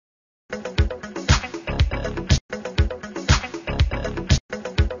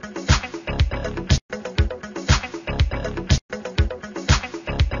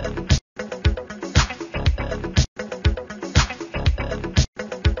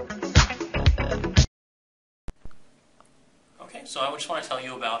So I just want to tell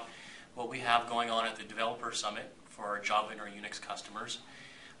you about what we have going on at the Developer Summit for our Java and our Unix customers.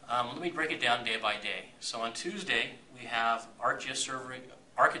 Let me break it down day by day. So on Tuesday, we have ArcGIS Server,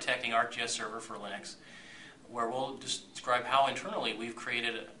 architecting ArcGIS Server for Linux, where we'll describe how internally we've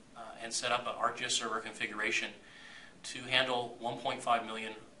created and set up an ArcGIS Server configuration to handle 1.5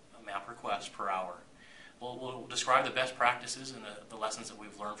 million map requests per hour. We'll describe the best practices and the lessons that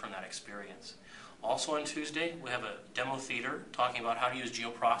we've learned from that experience. Also on Tuesday, we have a demo theater talking about how to use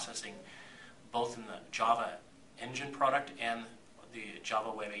geoprocessing both in the Java engine product and the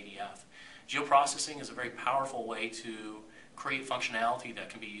Java Web ADF. Geoprocessing is a very powerful way to create functionality that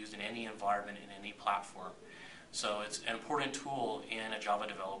can be used in any environment, in any platform. So it's an important tool in a Java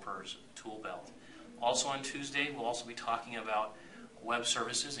developer's tool belt. Also on Tuesday, we'll also be talking about web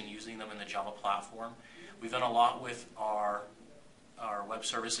services and using them in the Java platform. We've done a lot with our web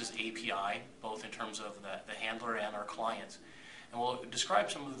services API, both in terms of the handler and our clients. And we'll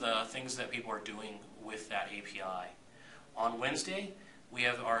describe some of the things that people are doing with that API. On Wednesday, we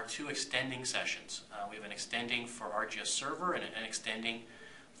have our two extending sessions. We have an extending for ArcGIS Server and an extending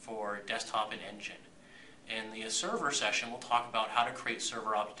for desktop and engine. In the server session, we'll talk about how to create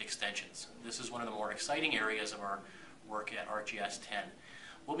server object extensions. This is one of the more exciting areas of our work at ArcGIS 10.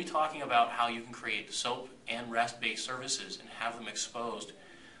 We'll be talking about how you can create SOAP and REST-based services and have them exposed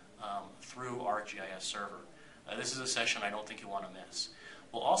through ArcGIS Server. This is a session I don't think you want to miss.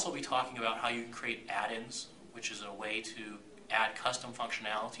 We'll also be talking about how you can create add-ins, which is a way to add custom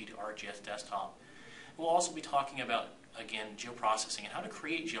functionality to ArcGIS Desktop. We'll also be talking about, again, geoprocessing and how to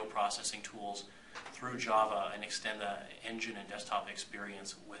create geoprocessing tools through Java and extend the engine and desktop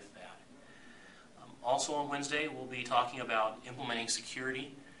experience with that. Also on Wednesday, we'll be talking about implementing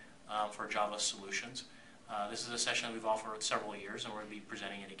security for Java solutions. This is a session that we've offered several years, and we're going to be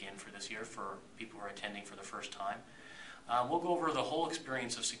presenting it again for this year for people who are attending for the first time. We'll go over the whole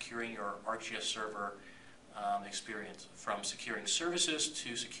experience of securing your ArcGIS Server experience, from securing services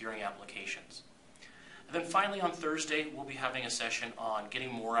to securing applications. And then finally on Thursday, we'll be having a session on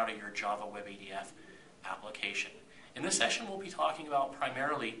getting more out of your Java Web ADF application. In this session, we'll be talking about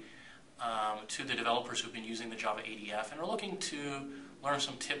primarily to the developers who've been using the Java ADF and are looking to learn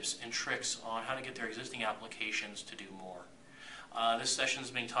some tips and tricks on how to get their existing applications to do more. This session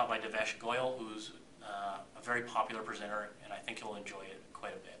is being taught by Devesh Goyal, who's a very popular presenter, and I think you'll enjoy it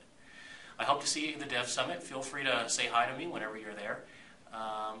quite a bit. I hope to see you at the Dev Summit. Feel free to say hi to me whenever you're there.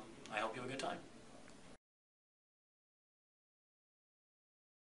 I hope you have a good time.